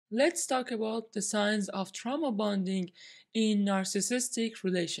Let's talk about the signs of trauma bonding in narcissistic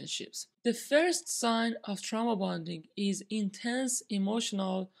relationships. The first sign of trauma bonding is intense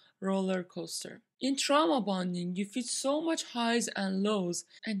emotional roller coaster. In trauma bonding, you feel so much highs and lows,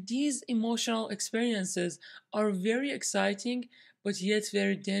 and these emotional experiences are very exciting but yet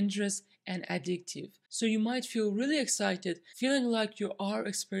very dangerous and addictive. So you might feel really excited, feeling like you are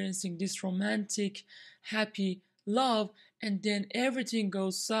experiencing this romantic, happy love, and then everything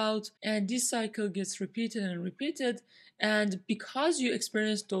goes south, and this cycle gets repeated and repeated. And because you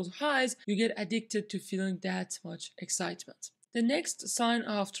experience those highs, you get addicted to feeling that much excitement. The next sign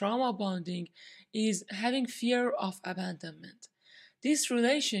of trauma bonding is having fear of abandonment. This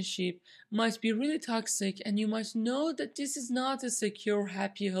relationship might be really toxic, and you might know that this is not a secure,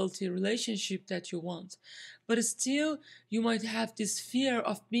 happy, healthy relationship that you want. But still, you might have this fear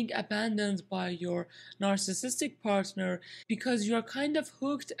of being abandoned by your narcissistic partner because you are kind of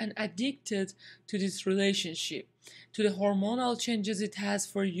hooked and addicted to this relationship, to the hormonal changes it has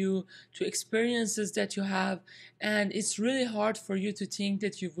for you, to experiences that you have, and it's really hard for you to think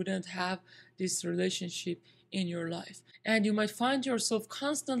that you wouldn't have this relationship in your life. And you might find yourself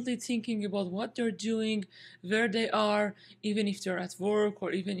constantly thinking about what they're doing, where they are, even if they're at work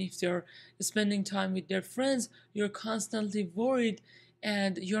or even if they're spending time with their friends, you're constantly worried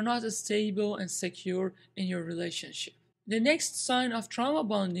and you're not stable and secure in your relationship. The next sign of trauma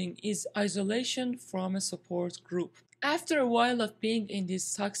bonding is isolation from a support group. After a while of being in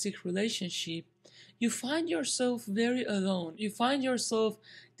this toxic relationship, you find yourself very alone. You find yourself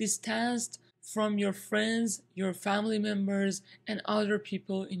distanced from your friends, your family members, and other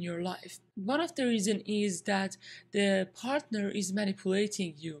people in your life. One of the reasons is that the partner is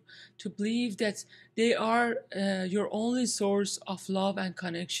manipulating you to believe that they are your only source of love and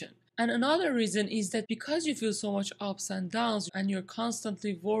connection. And another reason is that because you feel so much ups and downs and you're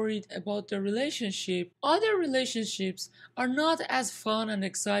constantly worried about the relationship, other relationships are not as fun and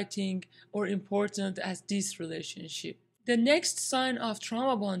exciting or important as this relationship. The next sign of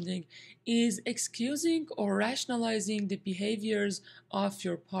trauma bonding is excusing or rationalizing the behaviors of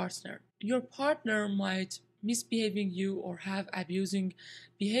your partner. Your partner might misbehaving you or have abusing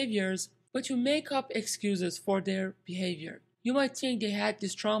behaviors, but you make up excuses for their behavior. You might think they had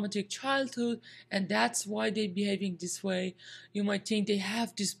this traumatic childhood and that's why they're behaving this way. You might think they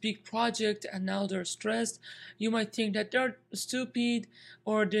have this big project and now they're stressed. You might think that they're stupid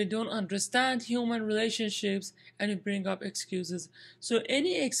or they don't understand human relationships, and you bring up excuses. So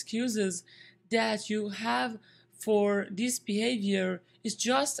any excuses that you have for this behavior is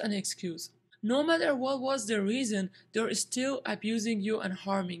just an excuse. No matter what was the reason, they're still abusing you and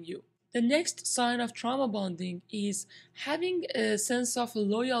harming you. The next sign of trauma bonding is having a sense of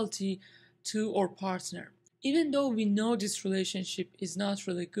loyalty to our partner. Even though we know this relationship is not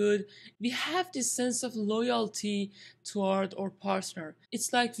really good, we have this sense of loyalty toward our partner.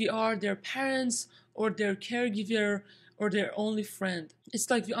 It's like we are their parents or their caregiver or their only friend. It's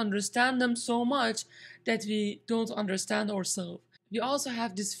like we understand them so much that we don't understand ourselves. We also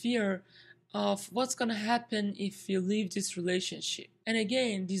have this fear of what's gonna happen if we leave this relationship. And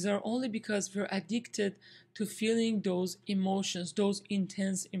again, these are only because we're addicted to feeling those emotions, those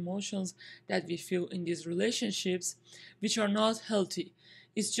intense emotions that we feel in these relationships, which are not healthy.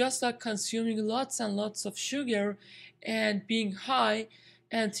 It's just like consuming lots and lots of sugar and being high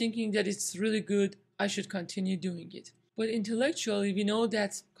and thinking that it's really good, I should continue doing it. But intellectually, we know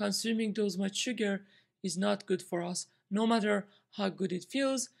that consuming those much sugar is not good for us. No matter how good it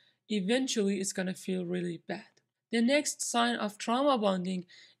feels, eventually it's gonna feel really bad. The next sign of trauma bonding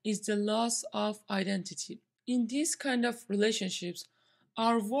is the loss of identity. In these kind of relationships,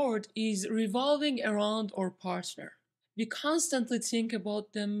 our world is revolving around our partner. We constantly think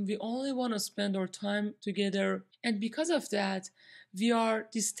about them, we only want to spend our time together, and because of that, we are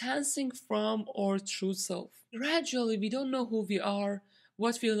distancing from our true self. Gradually, we don't know who we are,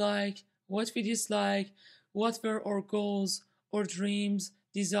 what we like, what we dislike, what were our goals, our dreams,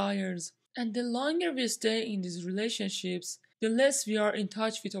 desires. And the longer we stay in these relationships, the less we are in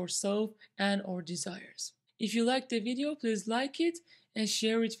touch with ourselves and our desires. If you liked the video, please like it and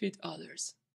share it with others.